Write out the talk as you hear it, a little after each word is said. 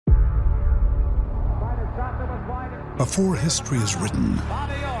Before history is written,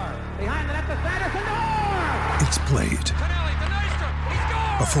 it's played.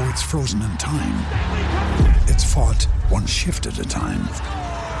 Before it's frozen in time, it's fought one shift at a time.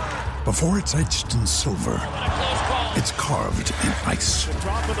 Before it's etched in silver, it's carved in ice.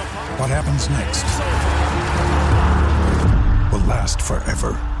 What happens next will last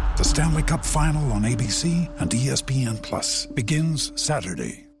forever. The Stanley Cup Final on ABC and ESPN Plus begins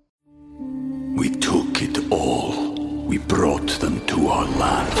Saturday. We took it all. We brought them to our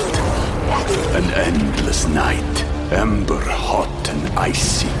land. An endless night, ember hot and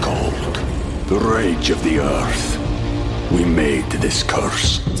icy cold. The rage of the earth. We made this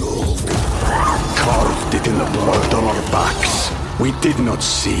curse. Carved it in the blood on our backs. We did not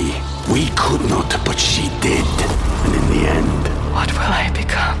see. We could not, but she did. And in the end... What will I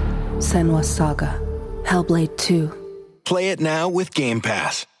become? Senua's Saga. Hellblade 2. Play it now with Game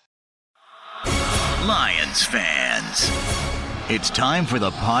Pass. Lions fans, it's time for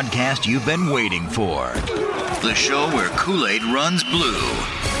the podcast you've been waiting for. The show where Kool-Aid runs blue,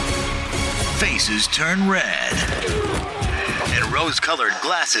 faces turn red, and rose-colored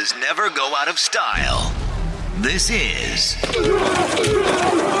glasses never go out of style. This is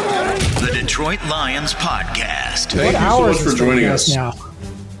the Detroit Lions podcast. Thank you so much for joining us. Now?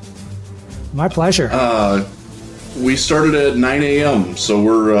 My pleasure. We started at 9 a.m., so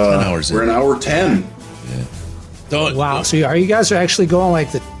we're an hour 10. Yeah. Wow. So are you guys actually going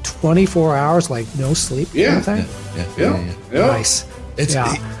like the 24 hours, like no sleep? Yeah. Yeah. Nice.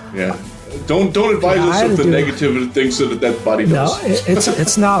 Yeah. Don't advise us of the negative things that body does. No,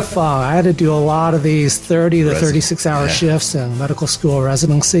 it's not fun. I had to do a lot of these 30 to 36 hour shifts in medical school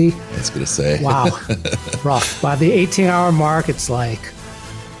residency. I was going to say. Wow. Rough. By the 18-hour mark, it's like,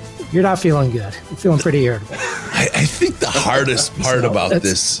 you're not feeling good. You're feeling pretty irritable. I think the hardest part about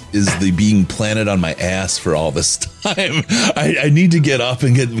this is the being planted on my ass for all this time. I need to get up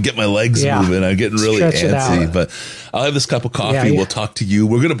and get my legs moving. I'm getting really antsy, but I'll have this cup of coffee. Yeah. We'll talk to you.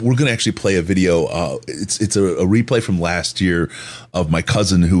 We're gonna actually play a video. It's a replay from last year of my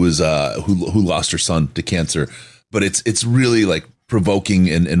cousin who lost her son to cancer. But it's really like provoking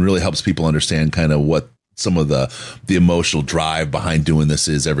and really helps people understand kind of what some of the emotional drive behind doing this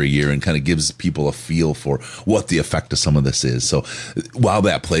is every year, and kind of gives people a feel for what the effect of some of this is. So while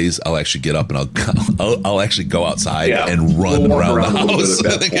that plays, I'll actually get up and I'll actually go outside and run around the house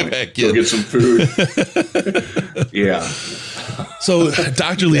and then get back in. Go get some food. Yeah. So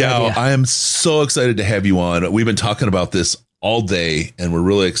Dr. Liao, I am so excited to have you on. We've been talking about this all day and we're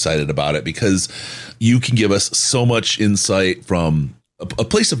really excited about it because you can give us so much insight from a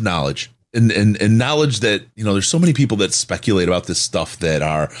place of knowledge. And knowledge that, there's so many people that speculate about this stuff that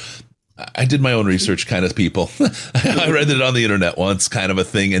I did my own research kind of people. I read it on the internet once kind of a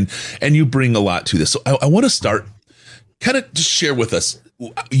thing. And you bring a lot to this. So I want to start kind of just share with us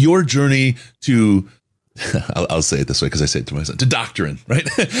your journey to, I'll say it this way because I say it to myself, to doctoring, right?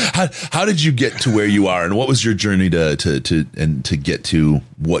 How did you get to where you are, and what was your journey to get to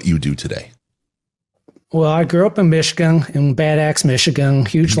what you do today? Well, I grew up in Michigan, in Bad Axe, Michigan.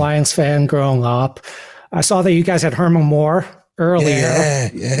 Huge Lions fan growing up. I saw that you guys had Herman Moore earlier. Yeah.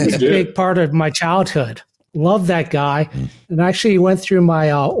 He's a big part of my childhood. Love that guy. And actually went through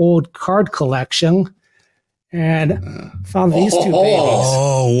my old card collection and found these two babies.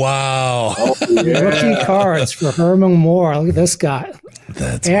 Oh, wow. Rookie cards for Herman Moore. Look at this guy.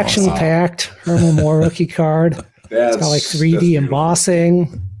 That's action-packed Herman Moore rookie card. It's got like 3D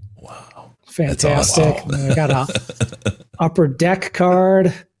embossing. Fantastic. Awesome. I got a upper deck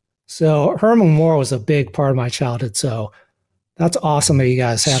card. So Herman Moore was a big part of my childhood. So that's awesome that you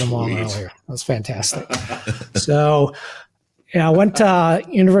guys had him on earlier. That was fantastic. So I went to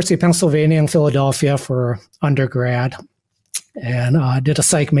University of Pennsylvania in Philadelphia for undergrad and did a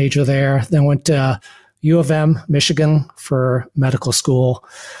psych major there. Then went to U of M, Michigan for medical school.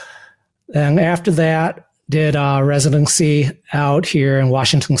 And after that, did a residency out here in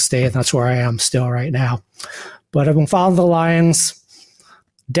Washington State. That's where I am still right now. But I've been following the Lions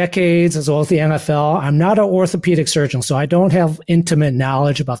decades as well as the NFL. I'm not an orthopedic surgeon, so I don't have intimate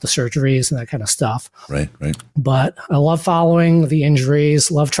knowledge about the surgeries and that kind of stuff. Right. But I love following the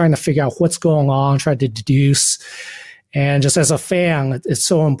injuries, love trying to figure out what's going on, try to deduce. And just as a fan, it's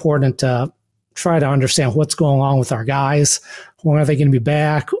so important to try to understand what's going on with our guys. When are they going to be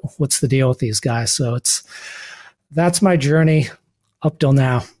back? What's the deal with these guys? So that's my journey up till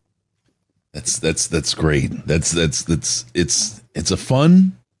now. That's great. It's a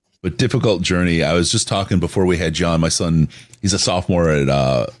fun but difficult journey. I was just talking before we had John, my son, he's a sophomore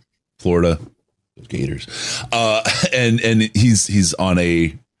at Florida Gators. And he's on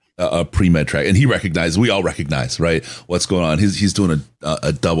a a pre-med track, and we all recognize, right, what's going on. He's doing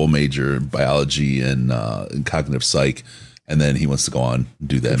a double major, biology and cognitive psych, and then he wants to go on and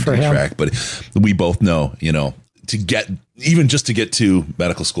do the MD track. But we both know, to get to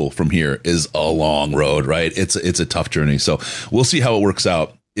medical school from here is a long road, right? It's a tough journey. So we'll see how it works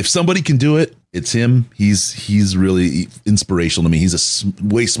out. If somebody can do it, it's him. He's really inspirational to me. He's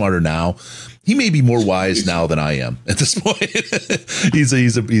way smarter now. He may be more wise now than I am at this point. he's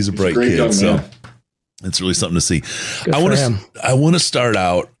a bright kid. So it's really something to see. I want to start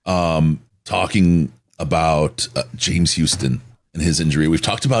out talking about James Houston and his injury. We've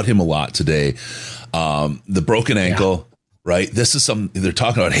talked about him a lot today. The broken ankle, right? This is something they're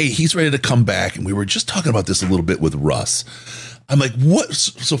talking about. Hey, he's ready to come back. And we were just talking about this a little bit with Russ. I'm like, what?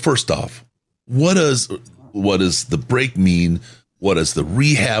 So first off, what does the break mean? What does the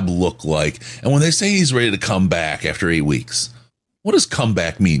rehab look like? And when they say he's ready to come back after 8 weeks, what does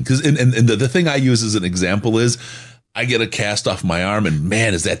comeback mean? Because and the thing I use as an example is I get a cast off my arm and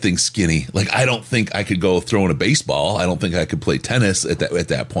man, is that thing skinny. Like, I don't think I could go throwing a baseball. I don't think I could play tennis at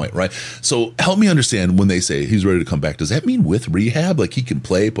that point. Right. So help me understand when they say he's ready to come back. Does that mean with rehab, like he can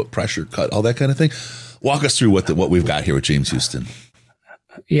play, put pressure, cut, all that kind of thing? Walk us through what we've got here with James Houston.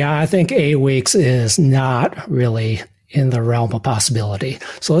 Yeah, I think 8 weeks is not really in the realm of possibility.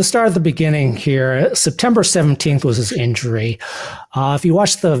 So let's start at the beginning here. September 17th was his injury. If you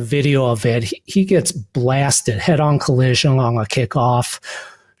watch the video of it, he gets blasted, head-on collision on a kickoff.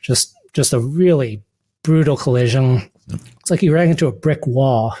 Just a really brutal collision. It's like he ran into a brick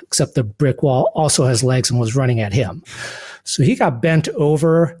wall, except the brick wall also has legs and was running at him. So he got bent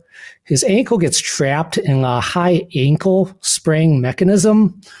over. His ankle gets trapped in a high ankle sprain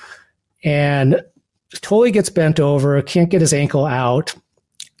mechanism and totally gets bent over, can't get his ankle out.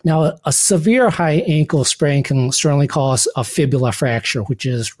 Now, a severe high ankle sprain can certainly cause a fibula fracture, which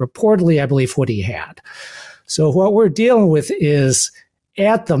is reportedly, I believe, what he had. So what we're dealing with is,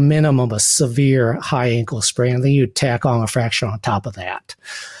 at the minimum, a severe high ankle sprain, and then you tack on a fracture on top of that.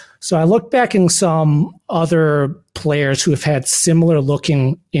 So I looked back in some other players who have had similar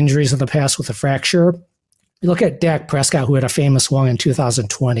looking injuries in the past with a fracture. You look at Dak Prescott, who had a famous one in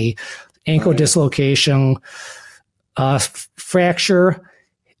 2020, ankle dislocation, fracture.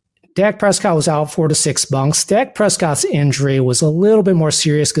 Dak Prescott was out 4 to 6 months. Dak Prescott's injury was a little bit more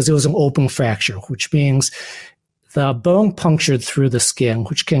serious because it was an open fracture, which means the bone punctured through the skin,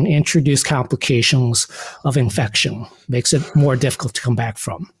 which can introduce complications of infection, makes it more difficult to come back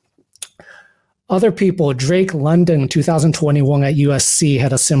from. Other people, Drake London in 2021 at USC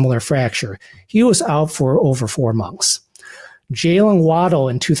had a similar fracture. He was out for over 4 months. Jalen Waddle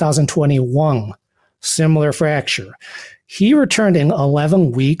in 2021, similar fracture. He returned in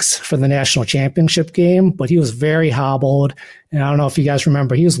 11 weeks for the national championship game, but he was very hobbled. And I don't know if you guys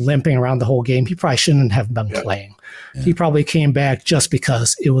remember, he was limping around the whole game. He probably shouldn't have been playing. Yeah. He probably came back just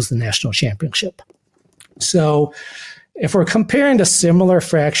because it was the national championship. So if we're comparing to similar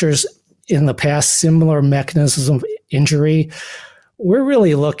fractures in the past, similar mechanisms of injury, we're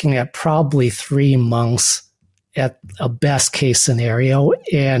really looking at probably 3 months at a best case scenario,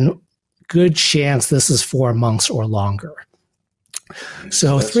 and good chance this is 4 months or longer.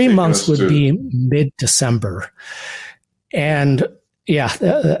 So 3 months would be mid-December. And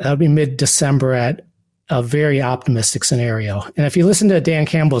that would be mid-December at a very optimistic scenario. And if you listen to Dan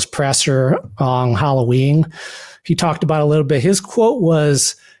Campbell's presser on Halloween, he talked about it a little bit. His quote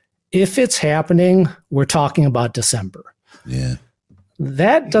was, "If it's happening, we're talking about December." Yeah.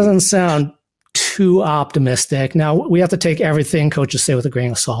 That doesn't sound too optimistic. Now, we have to take everything coaches say with a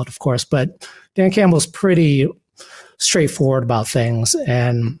grain of salt, of course, but Dan Campbell's pretty straightforward about things,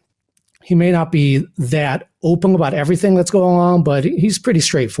 and he may not be that open about everything that's going on, but he's pretty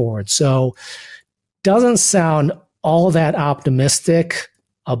straightforward. So doesn't sound all that optimistic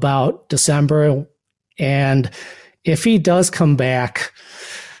about December. And if he does come back,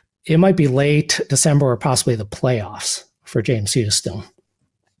 it might be late December or possibly the playoffs for James Houston.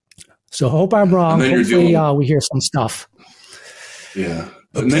 So hope I'm wrong. Hopefully we hear some stuff. Yeah.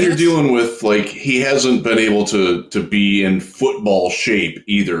 And then you're dealing with, like, he hasn't been able to be in football shape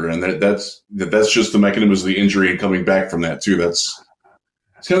either. And that's just the mechanism of the injury and coming back from that too. It's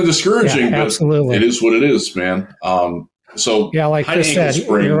kind of discouraging, but absolutely. It is what it is, man. Like Chris said,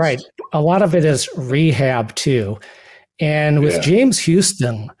 you're right. A lot of it is rehab too. And with James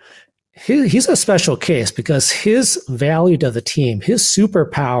Houston, he's a special case because his value to the team, his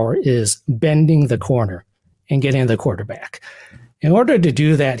superpower is bending the corner and getting the quarterback. In order to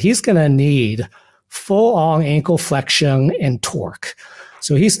do that, he's going to need full-on ankle flexion and torque.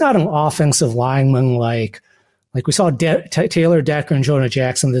 So he's not an offensive lineman like Like we saw Taylor Decker and Jonah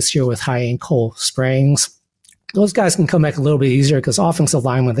Jackson this year with high ankle sprains. Those guys can come back a little bit easier because offensive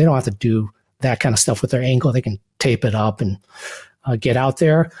linemen, they don't have to do that kind of stuff with their ankle. They can tape it up and get out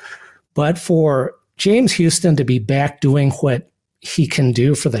there. But for James Houston to be back doing what he can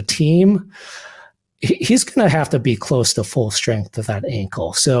do for the team, he's going to have to be close to full strength of that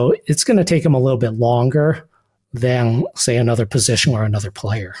ankle. So it's going to take him a little bit longer than, say, another position or another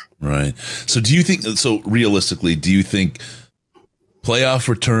player. Right. So realistically, do you think playoff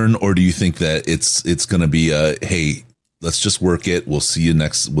return, or do you think that it's going to be hey, let's just work it. We'll see you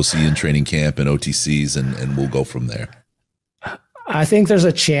in training camp and OTCs and we'll go from there? I think there's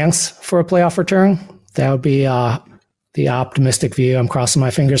a chance for a playoff return. That would be the optimistic view. I'm crossing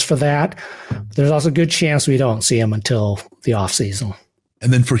my fingers for that. But there's also a good chance we don't see him until the offseason.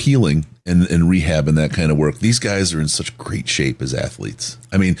 And then for healing and rehab and that kind of work, these guys are in such great shape as athletes.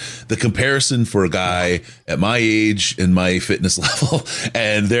 I mean, the comparison for a guy at my age and my fitness level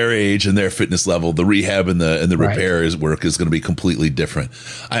and their age and their fitness level, the rehab and the repair work is going to be completely different.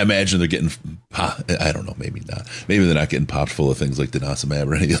 I imagine they're getting, I don't know, maybe not. Maybe they're not getting popped full of things like denosumab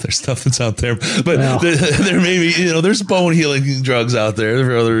or any other stuff that's out there. But there may be, there's bone healing drugs out there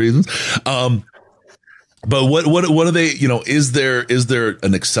for other reasons. But what are they, is there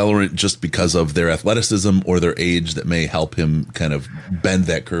an accelerant just because of their athleticism or their age that may help him kind of bend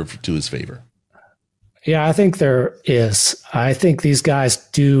that curve to his favor? Yeah, I think there is. I think these guys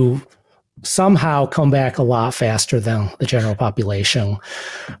do somehow come back a lot faster than the general population.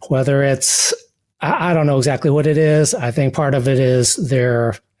 Whether it's, I don't know exactly what it is. I think part of it is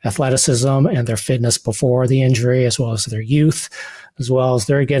their athleticism and their fitness before the injury, as well as their youth, as well as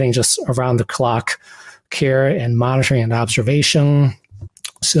they're getting just around the clock care and monitoring and observation.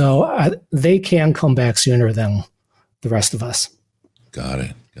 So they can come back sooner than the rest of us. Got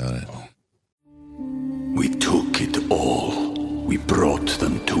it. We took it all. We brought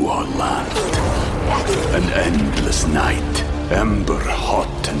them to our land. An endless night, ember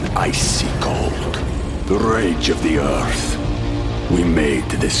hot and icy cold. The rage of the earth. We made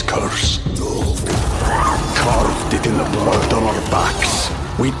this curse. Carved it in the blood on our backs.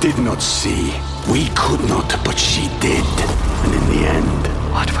 We did not see. We could not, but she did. And in the end...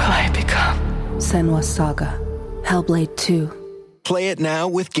 What will I become? Senua's Saga. Hellblade 2. Play it now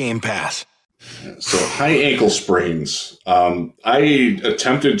with Game Pass. So high ankle sprains. I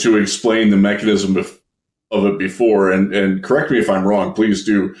attempted to explain the mechanism of it before, and correct me if I'm wrong, please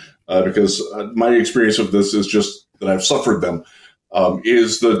do, because my experience of this is just that I've suffered them.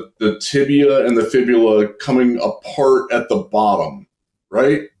 Is the tibia and the fibula coming apart at the bottom,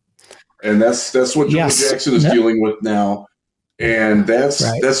 right? And that's what Jonah Jackson is dealing with now. And that's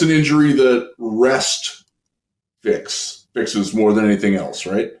an injury that rest fixes more than anything else,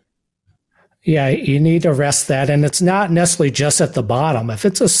 right? Yeah, you need to rest that. And it's not necessarily just at the bottom. If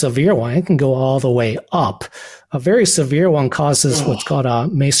it's a severe one, it can go all the way up. A very severe one causes what's called a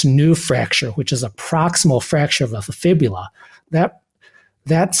Mason-New fracture, which is a proximal fracture of the fibula.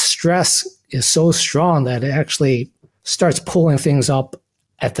 That stress is so strong that it actually starts pulling things up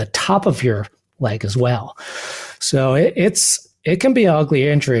at the top of your leg as well. So it can be an ugly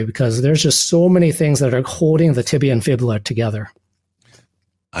injury because there's just so many things that are holding the tibia and fibula together.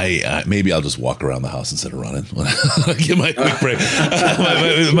 Maybe I'll just walk around the house instead of running. Get my quick break.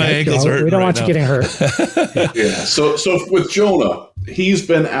 my ankles hurt. We don't want you getting hurt. Yeah. So with Jonah, he's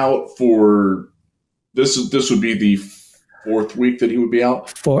been out for this would be the fourth week that he would be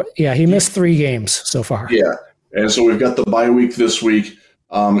out. He missed 3 games so far. Yeah, and so we've got the bye week this week.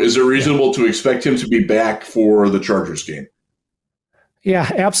 Is it reasonable to expect him to be back for the Chargers game?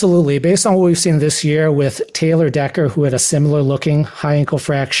 Yeah, absolutely. Based on what we've seen this year with Taylor Decker, who had a similar looking high ankle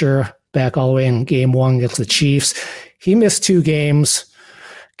fracture back all the way in game 1 against the Chiefs, he missed 2 games,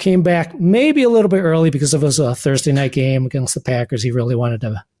 came back maybe a little bit early because it was a Thursday night game against the Packers. He really wanted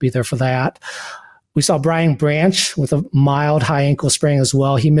to be there for that. We saw Brian Branch with a mild high ankle sprain as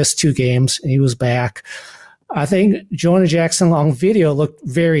well. He missed 2 games and he was back. I think Jonah Jackson on video looked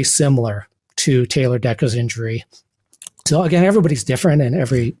very similar to Taylor Decker's injury. So again, everybody's different and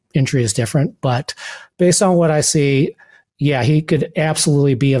every injury is different, but based on what I see, yeah, he could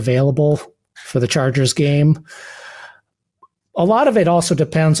absolutely be available for the Chargers game. A lot of it also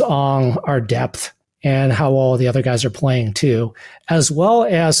depends on our depth and how all the other guys are playing too, as well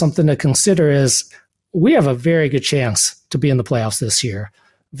as something to consider is we have a very good chance to be in the playoffs this year.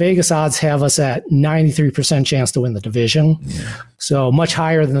 Vegas odds have us at 93% chance to win the division. Yeah. So much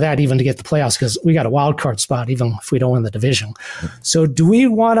higher than that even to get the playoffs because we got a wild card spot even if we don't win the division. So do we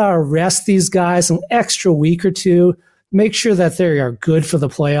want to rest these guys an extra week or two, make sure that they are good for the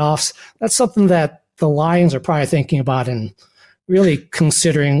playoffs? That's something that the Lions are probably thinking about and really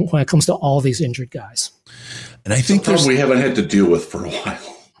considering when it comes to all these injured guys. And I think we haven't had to deal with for a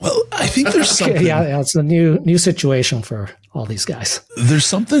while. Well, I think there's something. Yeah, it's a new situation for all these guys. There's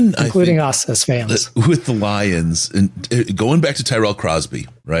something, including us as fans, with the Lions, and going back to Tyrell Crosby,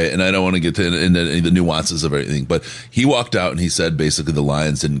 right? And I don't want to get into the nuances of everything, but he walked out and he said basically the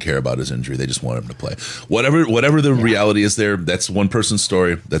Lions didn't care about his injury; they just wanted him to play. Whatever the reality is there, that's one person's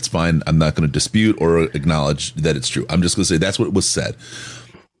story. That's fine. I'm not going to dispute or acknowledge that it's true. I'm just going to say that's what was said.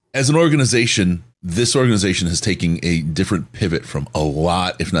 As an organization, this organization has taken a different pivot from a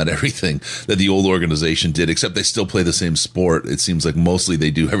lot, if not everything, that the old organization did, except they still play the same sport. It seems like mostly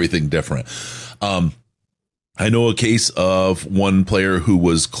they do everything different. I know a case of one player who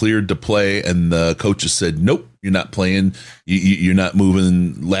was cleared to play, and the coaches said, nope, you're not playing. You're not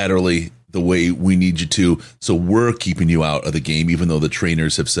moving laterally the way we need you to. So we're keeping you out of the game, even though the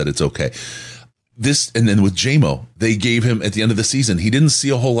trainers have said it's okay. And then with JMO, they gave him at the end of the season. He didn't see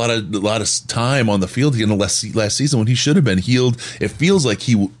a whole lot of time on the field in the last season when he should have been healed. It feels like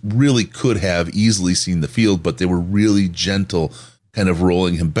he really could have easily seen the field, but they were really gentle, kind of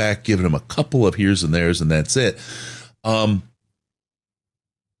rolling him back, giving him a couple of here's and there's, and that's it.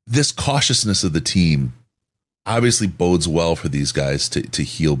 This cautiousness of the team obviously bodes well for these guys to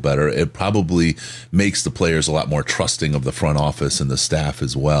heal better. It probably makes the players a lot more trusting of the front office and the staff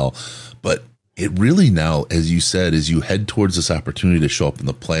as well. But it really now, as you said, as you head towards this opportunity to show up in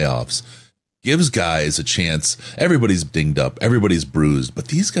the playoffs, gives guys a chance. Everybody's dinged up, everybody's bruised, but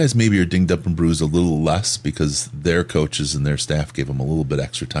these guys maybe are dinged up and bruised a little less because their coaches and their staff gave them a little bit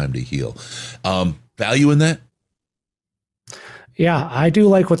extra time to heal. Value in that? Yeah, I do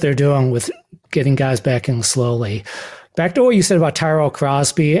like what they're doing with getting guys back in slowly. Back to what you said about Tyrell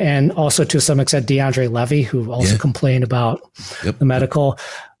Crosby and also to some extent DeAndre Levy, who also complained about the medical.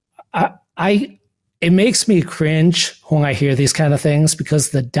 It makes me cringe when I hear these kind of things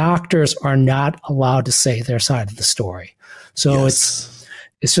because the doctors are not allowed to say their side of the story. So it's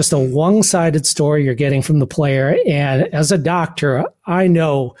just a one-sided story you're getting from the player. And as a doctor, I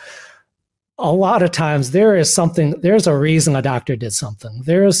know a lot of times there's a reason a doctor did something.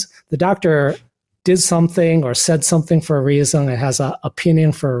 The doctor did something or said something for a reason. It has an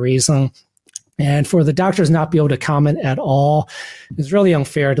opinion for a reason. And for the doctors not be able to comment at all is really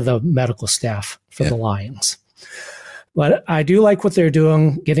unfair to the medical staff for the Lions. But I do like what they're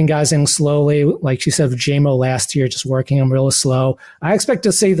doing, getting guys in slowly. Like you said, with JMO last year, just working them real slow. I expect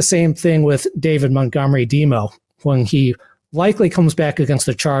to see the same thing with David Montgomery Demo when he likely comes back against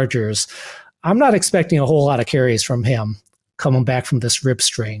the Chargers. I'm not expecting a whole lot of carries from him coming back from this rib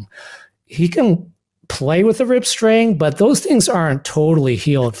strain. He can play with the rib strain, but those things aren't totally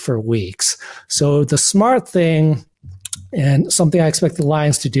healed for weeks. So the smart thing, and something I expect the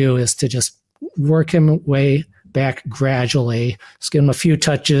Lions to do, is to just work him way back gradually. Just give him a few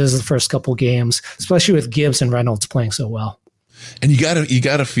touches the first couple games, especially with Gibbs and Reynolds playing so well. And you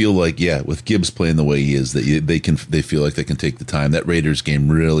gotta feel like, with Gibbs playing the way he is, that they feel like they can take the time. That Raiders game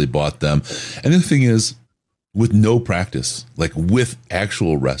really bought them. And the thing is, with no practice, like with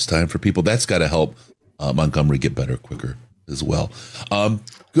actual rest time for people, that's got to help Montgomery get better quicker as well.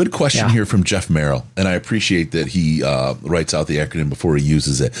 Good question here from Jeff Merrill, and I appreciate that he writes out the acronym before he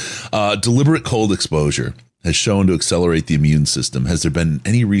uses it. Deliberate cold exposure has shown to accelerate the immune system. Has there been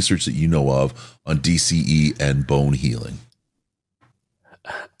any research that you know of on DCE and bone healing?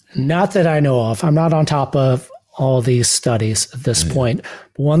 Not that I know of. I'm not on top of all these studies at this point.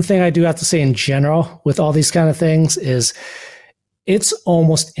 But one thing I do have to say in general with all these kind of things is it's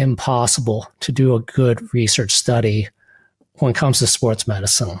almost impossible to do a good research study when it comes to sports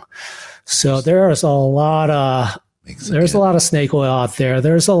medicine. So there's a lot of snake oil out there.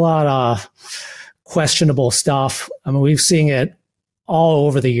 There's a lot of questionable stuff. I mean, we've seen it all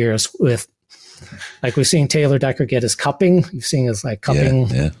over the years with, like, we've seen Taylor Decker get his cupping. We've seen his cupping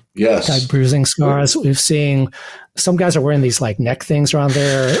type bruising scars. We've seen some guys are wearing these neck things around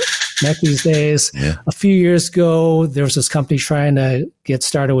their neck these days. A few years ago, there was this company trying to get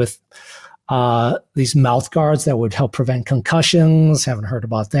started with these mouth guards that would help prevent concussions. Haven't heard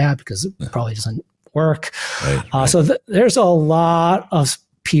about that because it probably doesn't work. So there's a lot of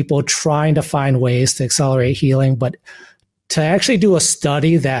people trying to find ways to accelerate healing, but to actually do a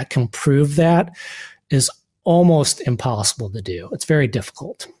study that can prove that is almost impossible to do. It's very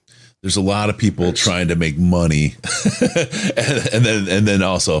difficult. There's a lot of people trying to make money, and then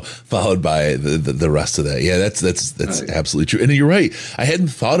also followed by the rest of that. Yeah, that's absolutely true. And you're right. I hadn't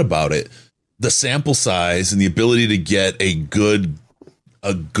thought about it. The sample size and the ability to get a good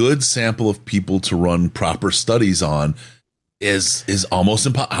sample of people to run proper studies on is almost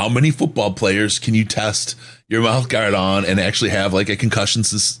impossible. How many football players can you test your mouth guard on and actually have like a concussion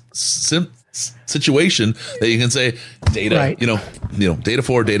situation that you can say data, right. Data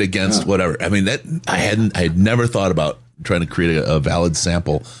for, data against, whatever. I mean, that I had never thought about trying to create a valid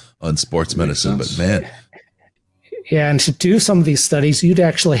sample on sports medicine, but man. Yeah, and to do some of these studies, you'd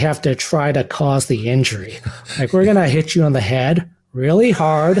actually have to try to cause the injury. Like, we're going to hit you on the head really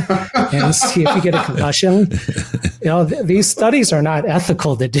hard and see if you get a concussion. These studies are not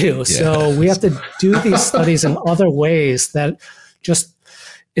ethical to do. Yeah. So we have to do these studies in other ways that just,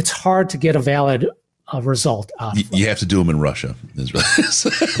 it's hard to get a valid result out of. You have to do them in Russia.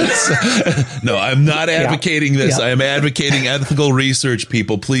 No, I'm not advocating this. I am advocating ethical research,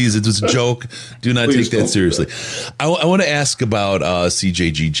 people. Please, it was a joke. Do not take that seriously. I want to ask about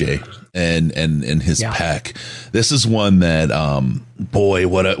CJGJ and his pec. This is one that, boy,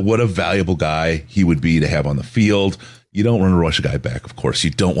 what a valuable guy he would be to have on the field. You don't want to rush a guy back, of course. You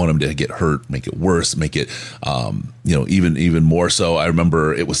don't want him to get hurt, make it worse, make it, even more so. I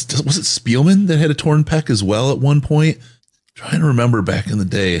remember was it Spielman that had a torn pec as well at one point? I'm trying to remember back in the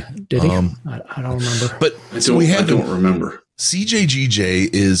day. Did he? I don't remember. But I don't remember.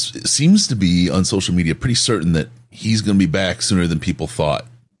 CJGJ seems to be on social media pretty certain that he's going to be back sooner than people thought.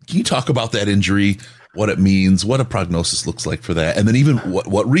 Can you talk about that injury? What it means, what a prognosis looks like for that, and then even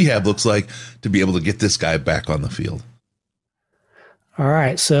what rehab looks like to be able to get this guy back on the field. All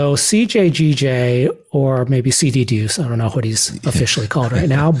right. So CJGJ, or maybe CD Deuce, I don't know what he's officially called right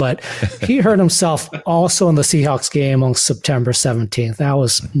now, but he hurt himself also in the Seahawks game on September 17th. That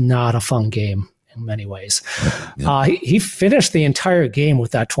was not a fun game in many ways. Yeah. He finished the entire game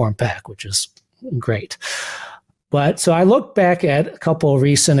with that torn pec, which is great. But so I looked back at a couple of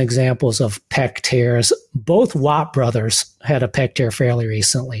recent examples of pec tears. Both Watt brothers had a pec tear fairly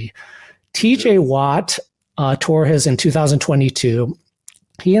recently. TJ Watt tore his in 2022.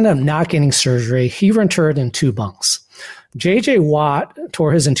 He ended up not getting surgery. He returned in 2 months. JJ Watt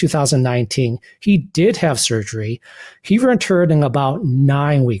tore his in 2019. He did have surgery. He returned in about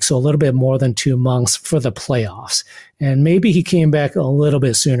 9 weeks, so a little bit more than 2 months for the playoffs. And maybe he came back a little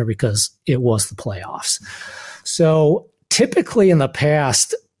bit sooner because it was the playoffs. So typically in the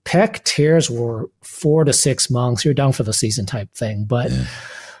past, pec tears were 4 to 6 months. You're done for the season type thing. But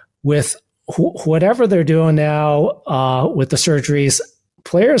with whatever they're doing now with the surgeries,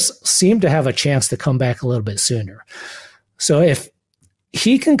 players seem to have a chance to come back a little bit sooner. So if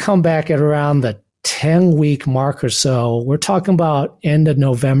he can come back at around the 10-week mark or so, we're talking about end of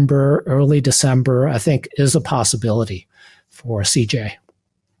November, early December, I think is a possibility for CJ.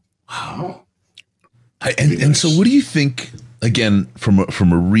 Wow. And so what do you think, again, from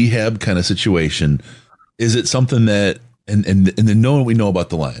a rehab kind of situation, is it something that, and then knowing we know about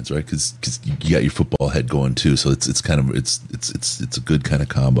the Lions, right? Because you got your football head going too. So it's a good kind of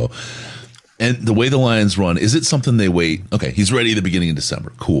combo. And the way the Lions run, is it something they wait? Okay, he's ready at the beginning of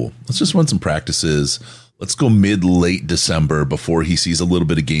December. Cool. Let's just run some practices. Let's go late December before he sees a little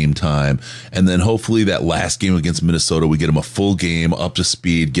bit of game time. And then hopefully that last game against Minnesota, we get him a full game, up to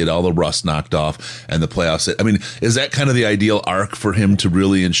speed, get all the rust knocked off, and the playoffs. I mean, is that kind of the ideal arc for him to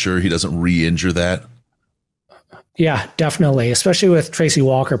really ensure he doesn't re-injure that? Yeah, definitely. Especially with Tracy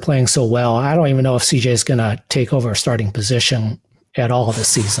Walker playing so well. I don't even know if CJ is going to take over a starting position at all this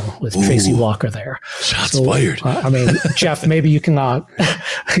season with Tracy Walker there. Shots fired. I mean, Jeff, maybe you can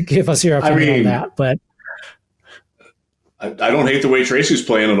give us your opinion on that, but I don't hate the way Tracy's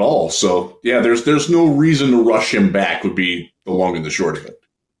playing at all. So yeah, there's no reason to rush him back would be the long and the short of it.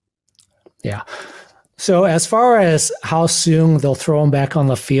 Yeah. So as far as how soon they'll throw him back on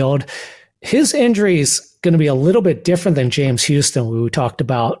the field, his injury is going to be a little bit different than James Houston, who we talked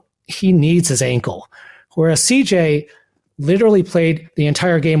about. He needs his ankle, whereas CJ literally played the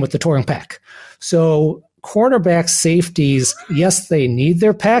entire game with the torn pec. So cornerback safeties, yes, they need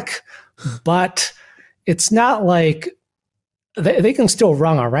their pec, but it's not like they can still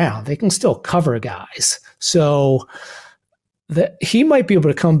run around. They can still cover guys. So he might be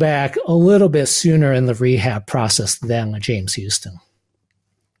able to come back a little bit sooner in the rehab process than James Houston.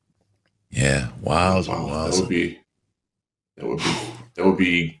 Yeah. Wow. That would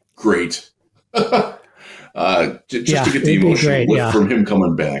be great. Just to get the emotion from him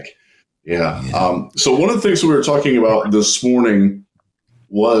coming back. Yeah. So one of the things we were talking about this morning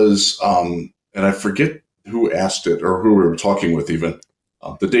was, and I forget who asked it or who we were talking with even.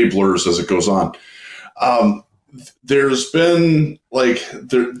 The day blurs as it goes on. There's been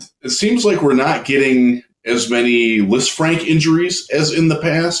it seems like we're not getting as many Lisfranc injuries as in the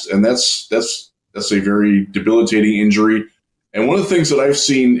past, and that's a very debilitating injury. And one of the things that I've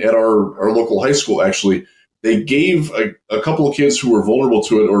seen at our local high school, actually, they gave a couple of kids who were vulnerable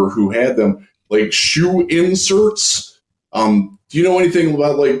to it or who had them like shoe inserts. Do you know anything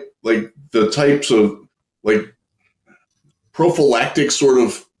about like the types of like prophylactic sort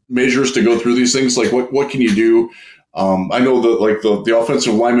of measures to go through these things? Like what can you do? I know that like the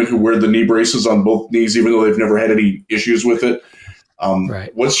offensive linemen who wear the knee braces on both knees, even though they've never had any issues with it.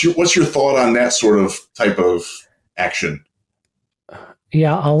 Right. What's your thought on that sort of type of action?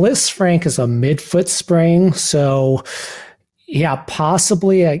 Yeah, a Lisp Frank is a midfoot sprain. So yeah,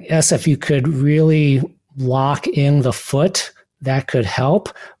 possibly, I guess if you could really lock in the foot, that could help.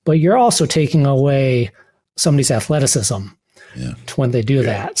 But you're also taking away somebody's athleticism when they do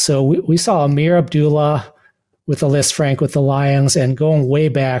that. So we saw Amir Abdullah with the Lisp Frank with the Lions, and going way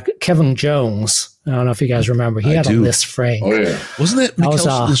back, Kevin Jones. I don't know if you guys remember. He had a Lisp Frank. Oh, yeah. Wasn't that Mikel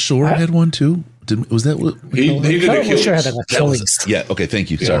Leshore had one too? Was that what he did? Achilles. Had an Achilles. Yeah. Okay.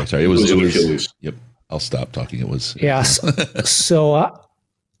 Thank you. Sorry. It was Achilles. Yep. I'll stop talking. It was. Yes. So,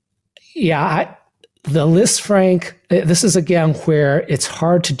 the Lisp Frank, this is again where it's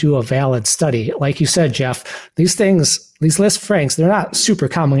hard to do a valid study. Like you said, Jeff, these Lisp Franks, they're not super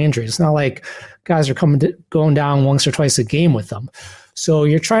common injuries. It's not like guys are going down once or twice a game with them. So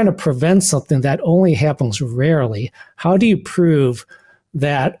you're trying to prevent something that only happens rarely. How do you prove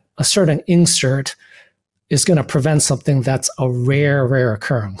that a certain insert is going to prevent something that's a rare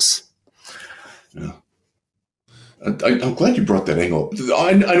occurrence? Yeah. I'm glad you brought that angle.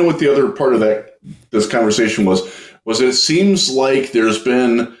 I know what the other part of this conversation was it seems like there's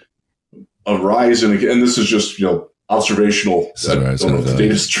been a rise in, and this is just observational. I don't know if the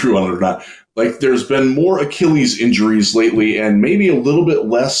data is true on it or not. Like there's been more Achilles injuries lately, and maybe a little bit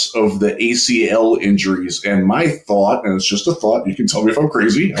less of the ACL injuries. And my thought, and it's just a thought, you can tell me if I'm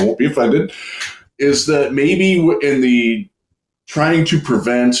crazy, I won't be offended, is that maybe in the trying to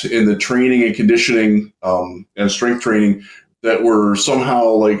prevent in the training and conditioning and strength training, that we're somehow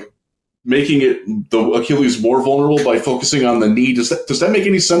like making the Achilles more vulnerable by focusing on the knee. Does that make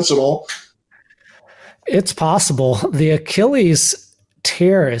any sense at all? It's possible. The Achilles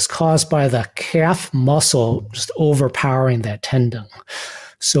tear is caused by the calf muscle just overpowering that tendon.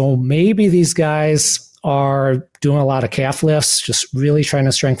 So maybe these guys are doing a lot of calf lifts, just really trying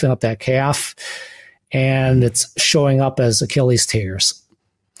to strengthen up that calf, and it's showing up as Achilles tears.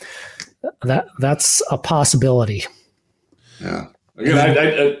 That's a possibility. Yeah. Again,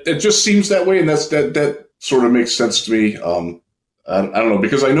 it just seems that way, and that sort of makes sense to me. I don't know,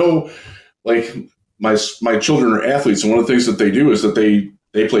 because I know, like, my children are athletes, and one of the things that they do is that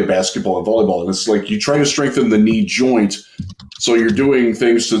they play basketball and volleyball, and it's like you try to strengthen the knee joint, so you're doing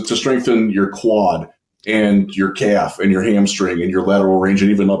things to strengthen your quad and your calf and your hamstring and your lateral range and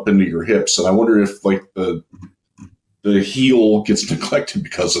even up into your hips. And I wonder if like the heel gets neglected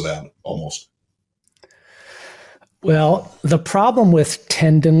because of that almost. Well, the problem with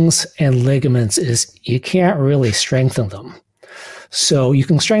tendons and ligaments is you can't really strengthen them. So you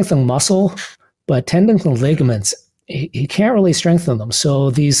can strengthen muscle, but tendons and ligaments, you can't really strengthen them. So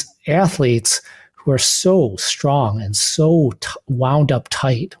these athletes who are so strong and so wound up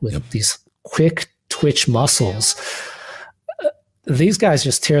tight with these quick twitch muscles, these guys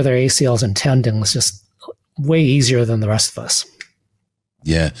just tear their ACLs and tendons just way easier than the rest of us.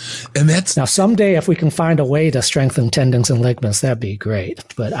 Yeah. And that's now someday if we can find a way to strengthen tendons and ligaments, that'd be great.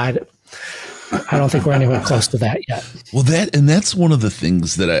 But I don't think we're anywhere close to that yet. Well, that's one of the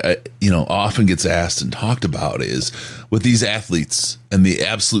things that I often gets asked and talked about is with these athletes and the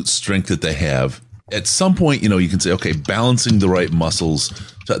absolute strength that they have. At some point, you can say, okay, balancing the right muscles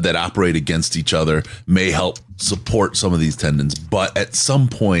that operate against each other may help support some of these tendons, but at some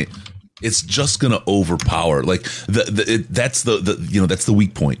point, it's just going to overpower. Like that's the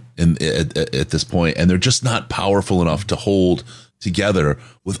weak point at this point, and they're just not powerful enough to hold together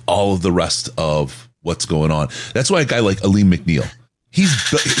with all of the rest of what's going on. That's why a guy like Aleem McNeil,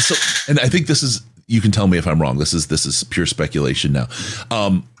 and I think this is, you can tell me if I'm wrong. This is pure speculation now.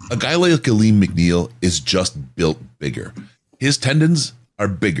 A guy like Aleem McNeil is just built bigger. His tendons are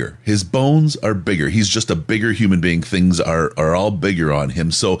bigger. His bones are bigger. He's just a bigger human being. Things are all bigger on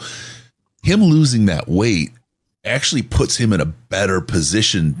him. So him losing that weight actually puts him in a better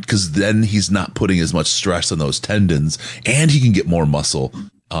position because then he's not putting as much stress on those tendons, and he can get more muscle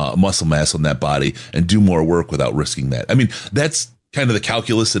mass on that body and do more work without risking that. I mean, that's kind of the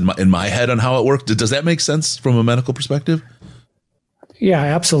calculus in my head on how it worked. Does that make sense from a medical perspective? Yeah,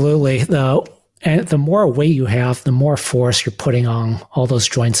 absolutely. And the more weight you have, the more force you're putting on all those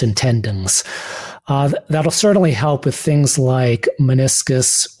joints and tendons. That'll certainly help with things like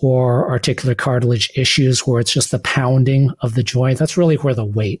meniscus or articular cartilage issues where it's just the pounding of the joint. That's really where the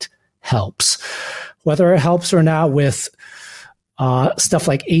weight helps. Whether it helps or not with stuff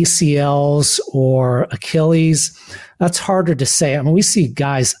like ACLs or Achilles, that's harder to say. I mean, we see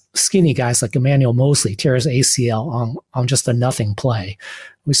guys, skinny guys like Emmanuel Mosley tear his ACL on just a nothing play.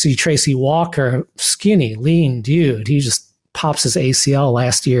 We see Tracy Walker, skinny, lean dude. He just pops his ACL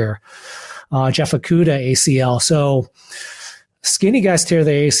last year. Jeff Okuda, ACL. So skinny guys tear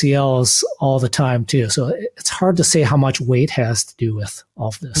their ACLs all the time too. So it's hard to say how much weight has to do with all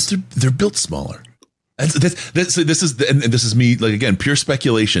of this. But they're built smaller. This is me, like, again, pure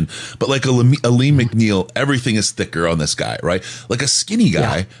speculation, but like a Lee McNeil, everything is thicker on this guy, right? Like a skinny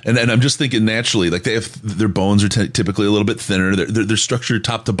guy. Yeah. And I'm just thinking naturally, like their bones are typically a little bit thinner. Their structure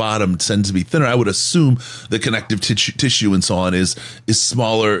top to bottom tends to be thinner. I would assume the connective tissue and so on is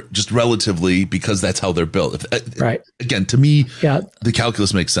smaller, just relatively, because that's how they're built. Right. Again, to me, the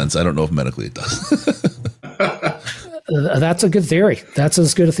calculus makes sense. I don't know if medically it does. That's a good theory. That's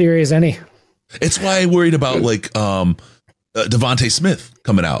as good a theory as any. It's why I worried about like Devontae Smith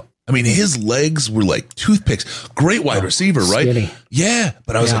coming out. I mean, his legs were like toothpicks. Great wide receiver, right? Skinny. Yeah,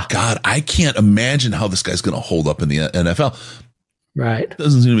 but I was like, God, I can't imagine how this guy's going to hold up in the NFL. Right.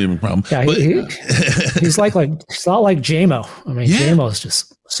 Doesn't seem to be a problem. Yeah, but, he's it's not like JMO. I mean, JMO's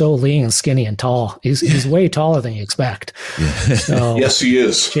just so lean and skinny and tall. He's way taller than you expect. Yeah. So, yes, he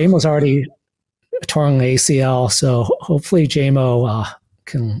is. JMO's already torn the ACL, so hopefully JMO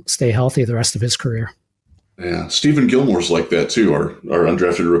can stay healthy the rest of his career. Yeah, Stephen Gilmore's like that too. Our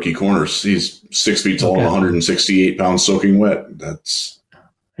undrafted rookie corners. He's 6 feet tall and 168 pounds soaking wet. That's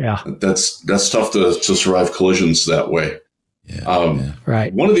tough to survive collisions that way. Yeah,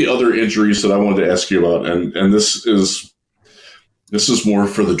 Right. One of the other injuries that I wanted to ask you about, and this is more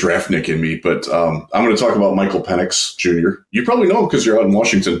for the draftnik in me, but I'm going to talk about Michael Penix Jr. You probably know him because you're out in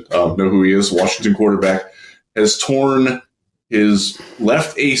Washington. Know who he is. Washington quarterback has torn his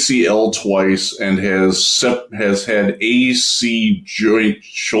left ACL twice and has had AC joint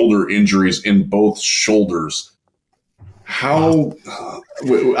shoulder injuries in both shoulders. How,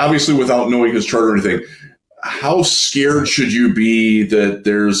 obviously without knowing his chart or anything, how scared should you be that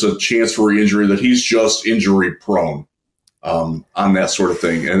there's a chance for injury, that he's just injury prone on that sort of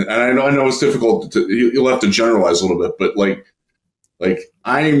thing? And I know it's difficult you'll have to generalize a little bit, but like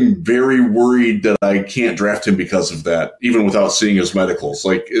I'm very worried that I can't draft him because of that, even without seeing his medicals.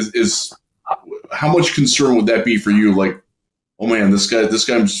 Like, is how much concern would that be for you? Like, oh man, this guy's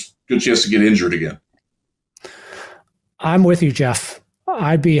a good chance to get injured again. I'm with you, Jeff.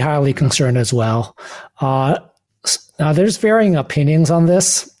 I'd be highly concerned as well. Now, there's varying opinions on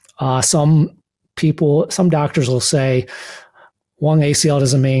this. Some doctors will say one ACL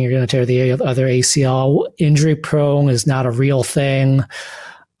doesn't mean you're going to tear the other ACL. Injury prone is not a real thing.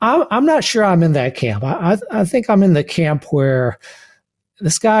 I'm not sure I'm in that camp. I think I'm in the camp where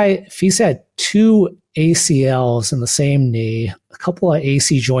this guy, if he's had 2 ACLs in the same knee, a couple of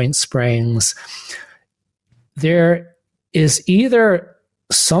AC joint sprains, there is either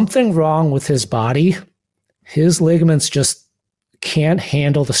something wrong with his body, his ligaments just can't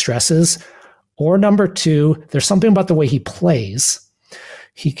handle the stresses, or number 2, there's something about the way he plays.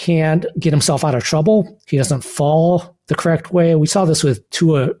 He can't get himself out of trouble. He doesn't fall the correct way. We saw this with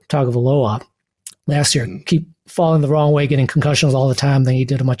Tua Tagovailoa last year. Keep falling the wrong way, getting concussions all the time. Then he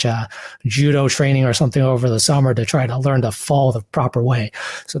did a bunch of judo training or something over the summer to try to learn to fall the proper way.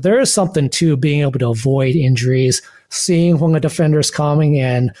 So there is something to being able to avoid injuries, seeing when a defender is coming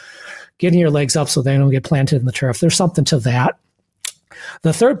and getting your legs up so they don't get planted in the turf. There's something to that.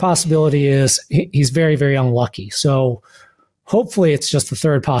 The third possibility is he's very, very unlucky. So hopefully it's just the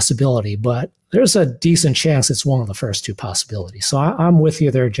third possibility, but there's a decent chance it's one of the first 2 possibilities. So I'm with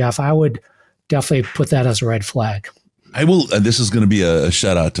you there, Jeff. I would definitely put that as a red flag. I will. This is going to be a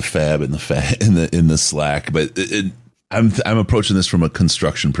shout out to Fab in the Slack, but I'm approaching this from a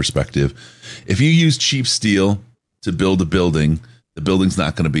construction perspective. If you use cheap steel to build a building, the building's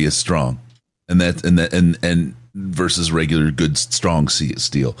not going to be as strong, and versus regular good strong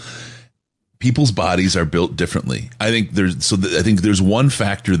steel. People's bodies are built differently. I think there's one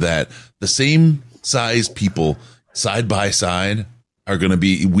factor that the same size people side by side are going to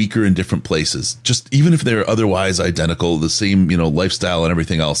be weaker in different places. Just even if they're otherwise identical, the same, lifestyle and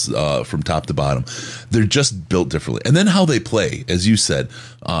everything else from top to bottom, they're just built differently. And then how they play, as you said,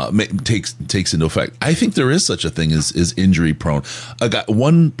 takes into effect. I think there is such a thing as injury prone.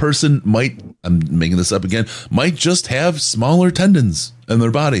 One person I'm making this up again, might just have smaller tendons in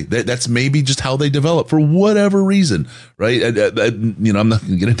their body. That's maybe just how they develop for whatever reason, right? I'm not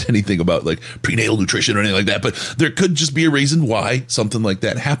going to get into anything about like prenatal nutrition or anything like that, but there could just be a reason why something like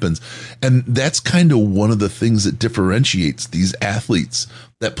that happens. And that's kind of one of the things that differentiates these athletes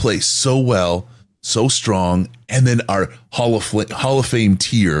that play so well so strong and then are Hall of Fame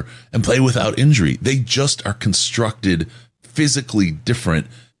tier and play without injury. They just are constructed physically different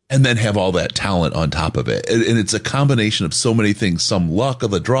and then have all that talent on top of it. And it's a combination of so many things, some luck of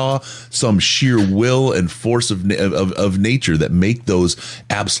the draw, some sheer will and force of nature that make those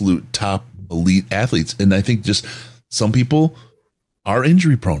absolute top elite athletes. And I think just some people are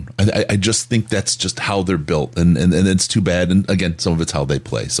injury prone. I just think that's just how they're built. And it's too bad. And again, some of it's how they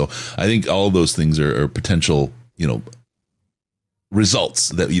play. So I think all of those things are potential, results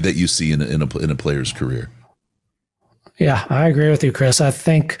that you see in a player's career. Yeah, I agree with you, Chris. I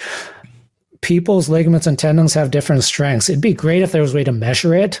think people's ligaments and tendons have different strengths. It'd be great if there was a way to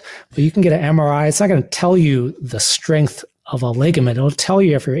measure it, but you can get an MRI. It's not going to tell you the strength of a ligament. It'll tell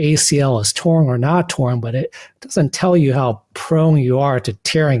you if your ACL is torn or not torn, but it doesn't tell you how prone you are to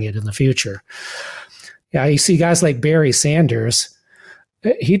tearing it in the future. Yeah, you see guys like Barry Sanders.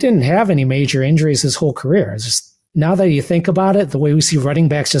 He didn't have any major injuries his whole career. It's just, now that you think about it, the way we see running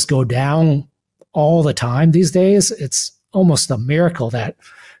backs just go down all the time these days, it's almost a miracle that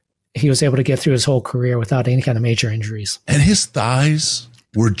he was able to get through his whole career without any kind of major injuries. And his thighs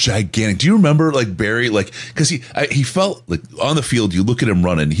were gigantic. Do you remember Barry, because he felt like on the field, you look at him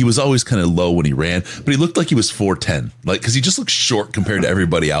running, he was always kind of low when he ran, but he looked like he was 4'10", because he just looked short compared to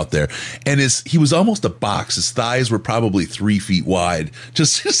everybody out there. And he was almost a box. His thighs were probably 3 feet wide. It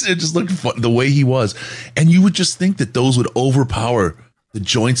just looked fun, the way he was. And you would just think that those would overpower the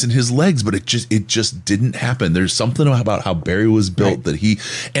joints in his legs, but it just didn't happen. There's something about how Barry was built that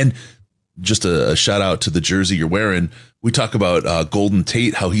and just a shout out to the jersey you're wearing. We talk about Golden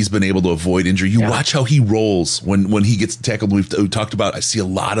Tate, how he's been able to avoid injury. You watch how he rolls when he gets tackled. We've talked about, I see a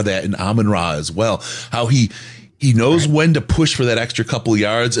lot of that in Amon-Ra as well, how he knows when to push for that extra couple of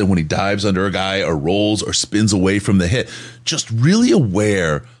yards. And when he dives under a guy or rolls or spins away from the hit, just really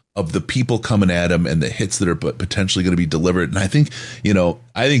aware of the people coming at him and the hits that are potentially going to be delivered. And I think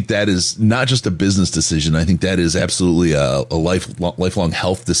that is not just a business decision. I think that is absolutely a lifelong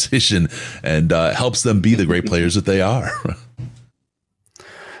health decision, and helps them be the great players that they are.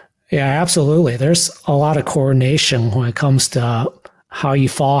 Yeah, absolutely. There's a lot of coordination when it comes to how you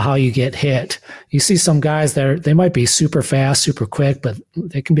fall, how you get hit. You see some guys they might be super fast, super quick, but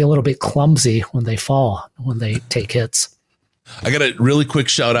they can be a little bit clumsy when they fall, when they take hits. I got a really quick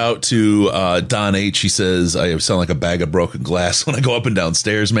shout out to Don H. He says, I sound like a bag of broken glass when I go up and down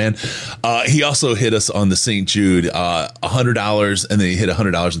stairs, man. He also hit us on the St. Jude, $100, and then he hit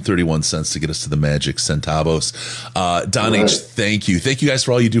 $100.31 to get us to the magic centavos. Don H., thank you. Thank you guys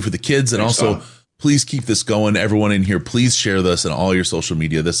for all you do for the kids. And also, please keep this going. Everyone in here, please share this on all your social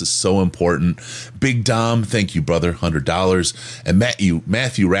media. This is so important. Big Dom, thank you, brother, $100. And Matthew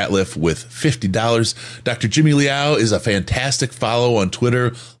Ratliff with $50. Dr. Jimmy Liao is a fantastic follow on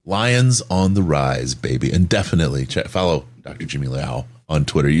Twitter. Lions on the rise, baby. And definitely follow Dr. Jimmy Liao on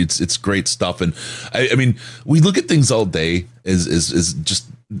Twitter. It's great stuff. And I mean, we look at things all day as just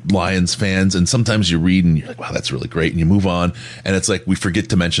Lions fans, and sometimes you read and you're like, wow, that's really great, and you move on, and it's like we forget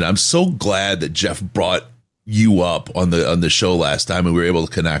to mention. I'm so glad that Jeff brought you up on the show last time and we were able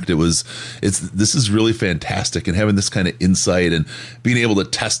to connect. This is really fantastic, and having this kind of insight and being able to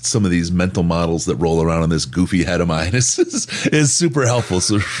test some of these mental models that roll around on this goofy head of mine is super helpful.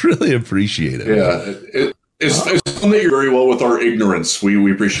 So really appreciate it. Yeah. It's fun that you're very well with our ignorance.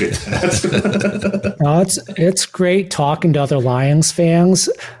 We appreciate that. No, it's great talking to other Lions fans.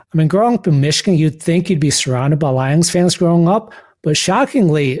 I mean, growing up in Michigan, you'd think you'd be surrounded by Lions fans growing up, but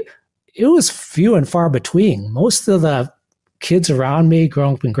shockingly, it was few and far between. Most of the kids around me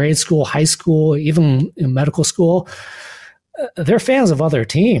growing up in grade school, high school, even in medical school, they're fans of other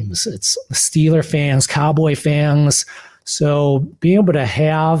teams. It's Steeler fans, Cowboy fans. So being able to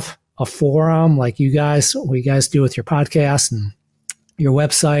have a forum like what you guys do with your podcast and your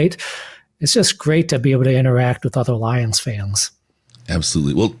website, it's just great to be able to interact with other Lions fans.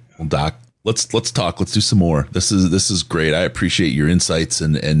 Absolutely. Well, Doc, let's talk. Let's do some more. This is great. I appreciate your insights,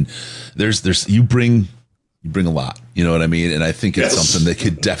 and there's you bring a lot. You know what I mean? And I think it's something that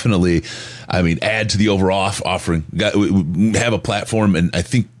could definitely, add to the overall offering. Have a platform, and I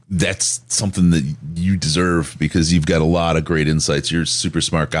think that's something that you deserve because you've got a lot of great insights. You're a super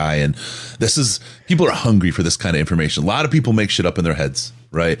smart guy. And people are hungry for this kind of information. A lot of people make shit up in their heads,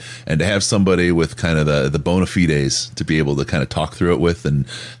 right? And to have somebody with kind of the bona fides to be able to kind of talk through it with and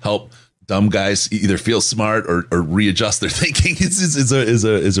help dumb guys either feel smart or readjust their thinking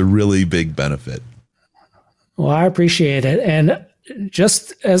is a really big benefit. Well, I appreciate it. And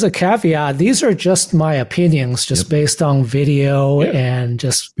just as a caveat, these are just my opinions, just based on video and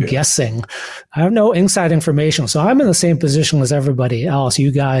just guessing. I have no inside information. So I'm in the same position as everybody else,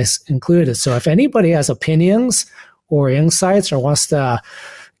 you guys included. So if anybody has opinions or insights or wants to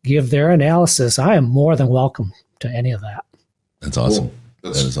give their analysis, I am more than welcome to any of that. That's awesome.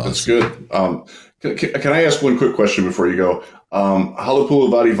 Cool. That's good. Can I ask one quick question before you go?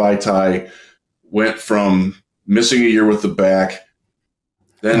 Halapoulivaati Vaitai went from missing a year with the back,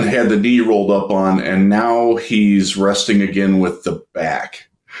 then had the knee rolled up on, and now he's resting again with the back.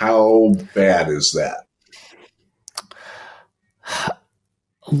 How bad is that?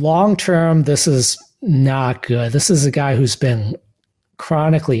 Long term, this is not good. This is a guy who's been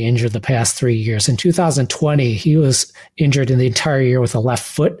chronically injured the past 3 years. In 2020, he was injured in the entire year with a left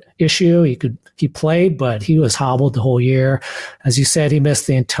foot issue. He played, but he was hobbled the whole year. As you said, he missed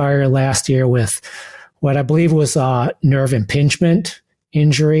the entire last year with what I believe was a nerve impingement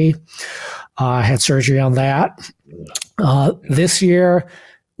injury. Had surgery on that. This year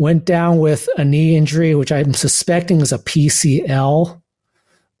went down with a knee injury, which I'm suspecting is a PCL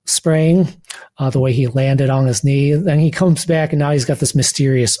sprain, the way he landed on his knee. Then he comes back, and now he's got this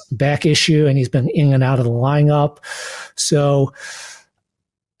mysterious back issue, and he's been in and out of the lineup. So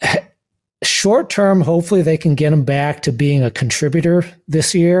short term, hopefully they can get him back to being a contributor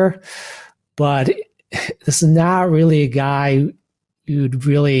this year. But this is not really a guy you'd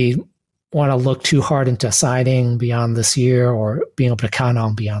really want to look too hard into signing beyond this year or being able to count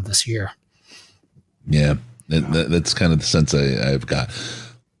on beyond this year. Yeah, that's kind of the sense I've got.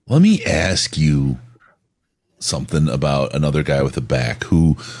 Let me ask you something about another guy with a back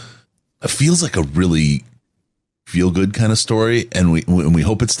who feels like a really feel-good kind of story, and we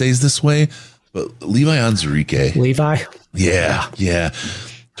hope it stays this way. But Levi Onwuzurike. Levi? Yeah.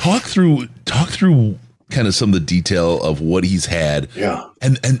 Talk through kind of some of the detail of what he's had. Yeah.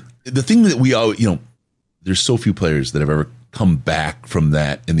 And the thing that we all, there's so few players that have ever come back from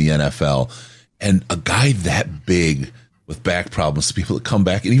that in the NFL. And a guy that big with back problems, people that come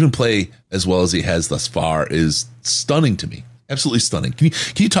back and even play as well as he has thus far is stunning to me. Absolutely stunning. Can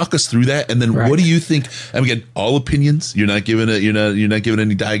you talk us through that? And then what do you think? And again, all opinions. You're not giving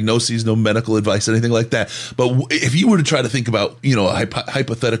any diagnoses, no medical advice, anything like that. But if you were to try to think about, a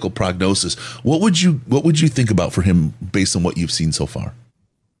hypothetical prognosis, what would you think about for him based on what you've seen so far?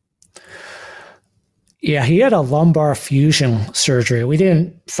 Yeah, he had a lumbar fusion surgery. We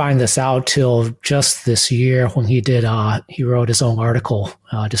didn't find this out till just this year when he wrote his own article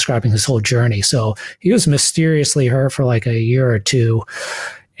describing his whole journey. So he was mysteriously hurt for like a year or two,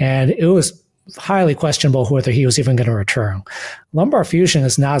 and it was highly questionable whether he was even going to return. Lumbar fusion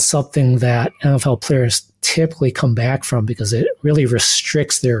is not something that NFL players typically come back from because it really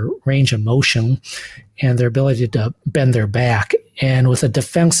restricts their range of motion and their ability to bend their back. And with a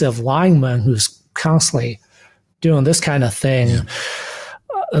defensive lineman who's constantly doing this kind of thing,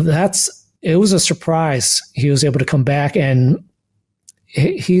 it was a surprise he was able to come back, and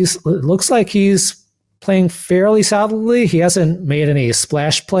it looks like he's playing fairly solidly. He hasn't made any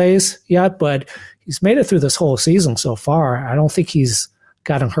splash plays yet, but he's made it through this whole season so far. I don't think he's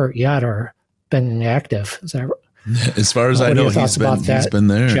gotten hurt yet or been inactive. Is that right? As far as I know, he's been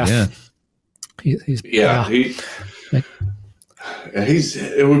there. Jeff?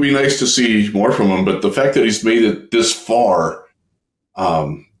 It would be nice to see more from him, but the fact that he's made it this far,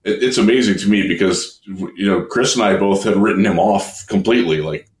 it's amazing to me because Chris and I both had written him off completely.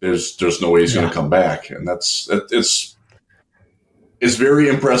 Like there's no way he's going to come back, and it's very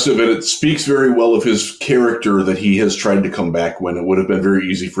impressive, and it speaks very well of his character that he has tried to come back when it would have been very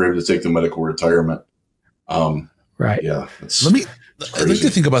easy for him to take the medical retirement. Right? Yeah. I'd like to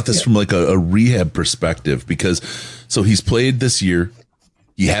think about this from like a rehab perspective because so he's played this year.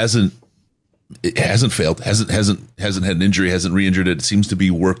 He hasn't failed, hasn't had an injury, hasn't re-injured it. It seems to be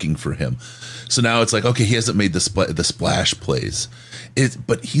working for him. So now it's like, okay, he hasn't made the splash plays.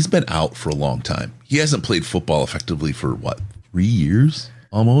 But he's been out for a long time. He hasn't played football effectively for 3 years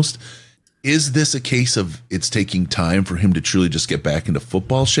almost. Is this a case of it's taking time for him to truly just get back into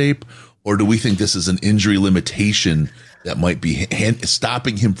football shape? Or do we think this is an injury limitation that might be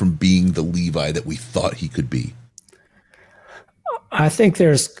stopping him from being the Levi that we thought he could be? I think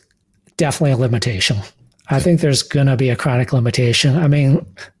there's definitely a limitation. I think there's going to be a chronic limitation. I mean,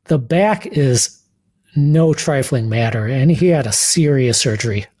 the back is no trifling matter, and he had a serious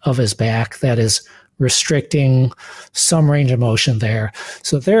surgery of his back that is restricting some range of motion there.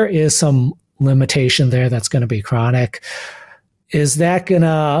 So there is some limitation there that's going to be chronic. Is that going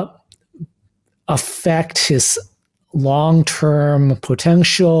to affect his long-term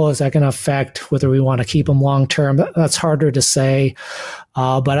potential? Is that going to affect whether we want to keep him long-term? That's harder to say.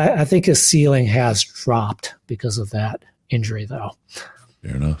 But I think his ceiling has dropped because of that injury, though.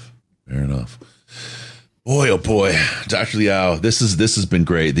 Fair enough. Boy, oh boy, Dr. Liao, this has been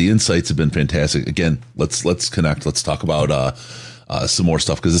great. The insights have been fantastic. Again, let's connect. Let's talk about some more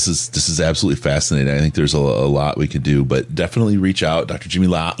stuff, because this is absolutely fascinating. I think there's a lot we could do, but definitely reach out, Dr. Jimmy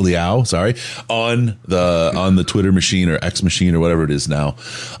Liao, on the Twitter machine or X machine or whatever it is now.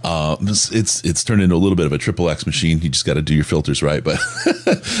 It's turned into a little bit of a triple X machine. You just got to do your filters right, but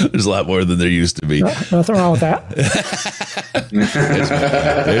there's a lot more than there used to be. Nothing wrong with that.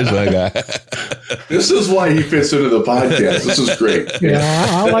 There's my guy. This is why he fits into the podcast. This is great. Yeah,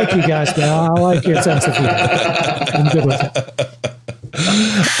 I like you guys, man. I like your sense of humor. I'm good with it.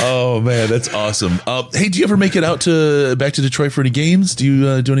 Oh man, that's awesome. Hey, do you ever make it out back to Detroit for any games? Do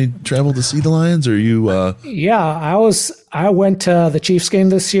you do any travel to see the Lions? Or you? Yeah, I went to the Chiefs game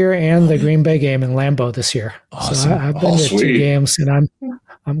this year and the Green Bay game in Lambeau this year. Awesome. So I've been to 2 games, and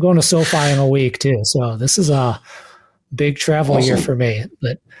I'm going to SoFi in a week too. So this is a big travel year for me.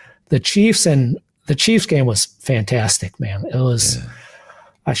 But the Chiefs game was fantastic, man. It was. Yeah.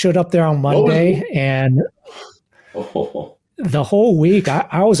 I showed up there on Monday and. The whole week,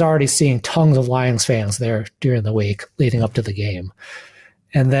 I was already seeing tons of Lions fans there during the week leading up to the game.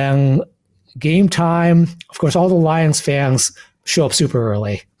 And then game time, of course, all the Lions fans show up super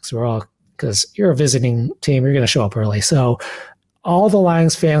early. Because you're a visiting team, you're going to show up early. So all the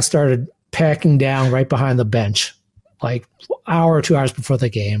Lions fans started packing down right behind the bench, like an hour or 2 hours before the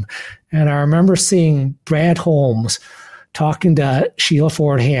game. And I remember seeing Brad Holmes talking to Sheila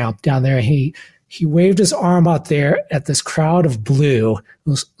Ford Hamp down there. He waved his arm out there at this crowd of blue. It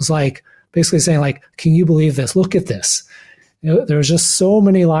was like basically saying, like, can you believe this? Look at this. There was just so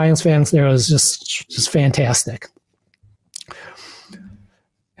many Lions fans there. It was just fantastic.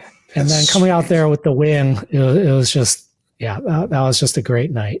 And then coming out there with the win, it was just, that was just a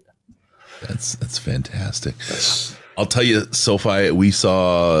great night. That's fantastic. I'll tell you, SoFi, we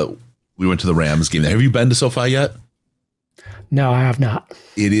went to the Rams game. Have you been to SoFi yet? No, I have not.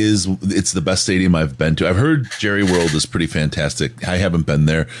 It's the best stadium I've been to. I've heard Jerry World is pretty fantastic. I haven't been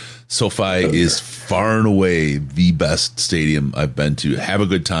there. SoFi is far and away the best stadium I've been to. Have a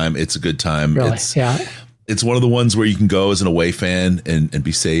good time. It's a good time. Really? It's one of the ones where you can go as an away fan and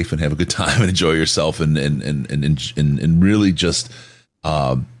be safe and have a good time and enjoy yourself and really just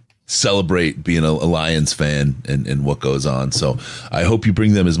celebrate being a Lions fan and what goes on. So I hope you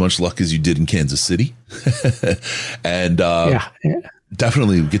bring them as much luck as you did in Kansas City. And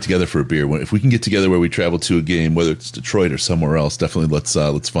definitely get together for a beer. If we can get together where we travel to a game, whether it's Detroit or somewhere else, definitely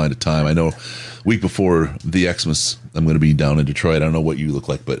let's find a time. I know week before the Xmas, I'm going to be down in Detroit. I don't know what you look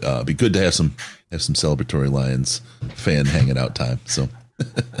like, but it'd be good to have some celebratory Lions fan hanging out time. So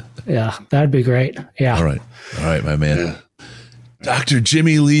yeah, that'd be great. Yeah. All right, my man. Yeah. Dr.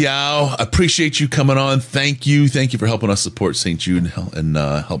 Jimmy Liao, appreciate you coming on. Thank you for helping us support St. Jude and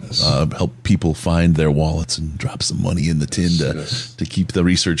help people find their wallets and drop some money in the tin to keep the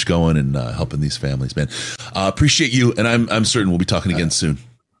research going and helping these families, man. Appreciate you, and I'm certain we'll be talking again soon.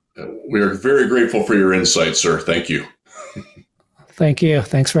 We are very grateful for your insight, sir. Thank you. Thank you.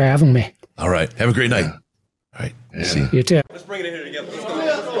 Thanks for having me. All right. Have a great night. All right. See you. You too. Let's bring it in here together. Let's go.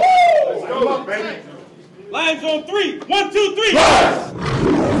 Let's go, baby. Lions on 3. 1, 2, 3.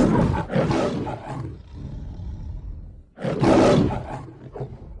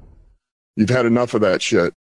 You've had enough of that shit.